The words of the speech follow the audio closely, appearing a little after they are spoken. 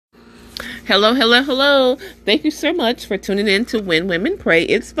Hello, hello, hello. Thank you so much for tuning in to When Women Pray.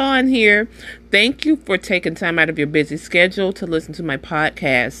 It's Vaughn here. Thank you for taking time out of your busy schedule to listen to my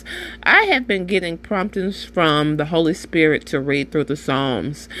podcast. I have been getting promptings from the Holy Spirit to read through the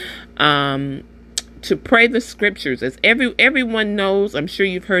Psalms, to pray the scriptures. As everyone knows, I'm sure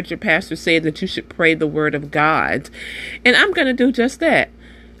you've heard your pastor say that you should pray the word of God. And I'm going to do just that.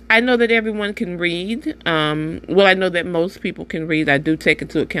 I know that everyone can read. I know that most people can read. I do take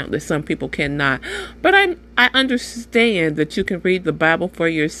into account that some people cannot. But I understand that you can read the Bible for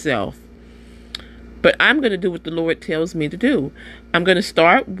yourself. But I'm going to do what the Lord tells me to do. I'm going to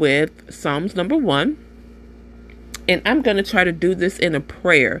start with Psalms number 1. And I'm going to try to do this in a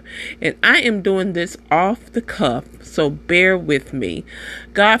prayer. And I am doing this off the cuff, so bear with me.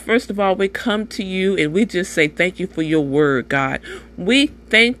 God, first of all, we come to you and we just say thank you for your word, God. We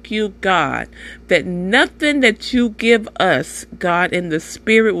thank you, God, that nothing that you give us, God, in the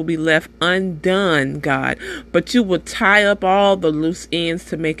spirit will be left undone, God. But you will tie up all the loose ends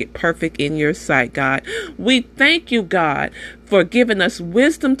to make it perfect in your sight, God. We thank you, God, for giving us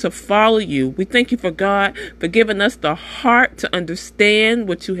wisdom to follow you. We thank you for God, for giving us the heart to understand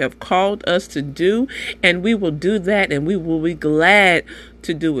what you have called us to do. And we will do that and we will be glad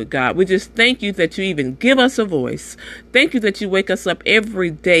to do it, God. We just thank you that you even give us a voice. Thank you that you wake us up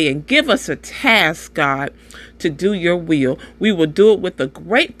every day and give us a task, God, to do your will. We will do it with a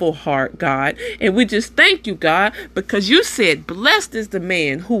grateful heart, God. And we just thank you, God, because you said, blessed is the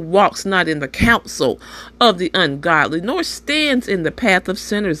man who walks not in the counsel of the ungodly, nor stands in the path of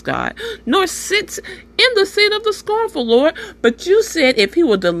sinners, God, nor sits in the seat of the scornful, Lord. But you said if he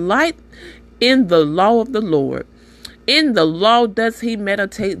will delight in the law of the Lord, in the law does he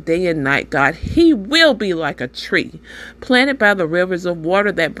meditate day and night, God. He will be like a tree planted by the rivers of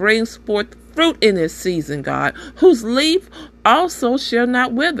water that brings forth fruit in his season, God, whose leaf also shall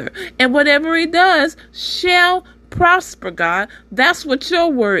not wither, and whatever he does shall prosper, God. That's what your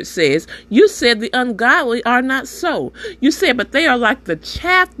word says. You said the ungodly are not so. You said, but they are like the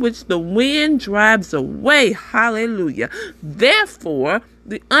chaff which the wind drives away. Hallelujah. Therefore,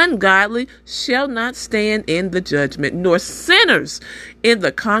 the ungodly shall not stand in the judgment, nor sinners in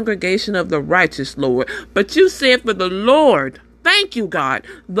the congregation of the righteous, Lord. But you said, for the Lord, thank you, God,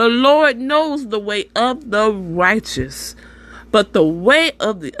 the Lord knows the way of the righteous, but the way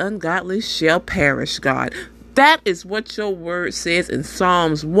of the ungodly shall perish, God. That is what your word says in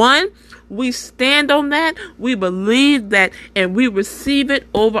Psalms 1. We stand on that. We believe that and we receive it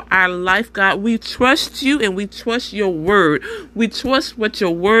over our life, God. We trust you and we trust your word. We trust what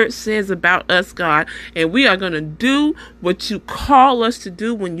your word says about us, God. And we are going to do what you call us to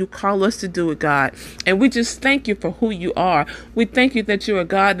do when you call us to do it, God. And we just thank you for who you are. We thank you that you're a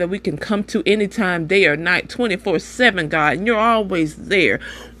God that we can come to anytime, day or night, 24/7, God. And you're always there,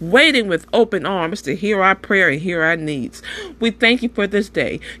 waiting with open arms to hear our prayer and hear our needs. We thank you for this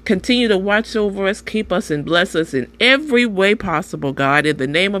day. Continue to watch over us, keep us, and bless us in every way possible, God. In the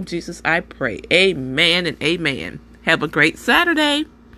name of Jesus, I pray. Amen and amen. Have a great Saturday.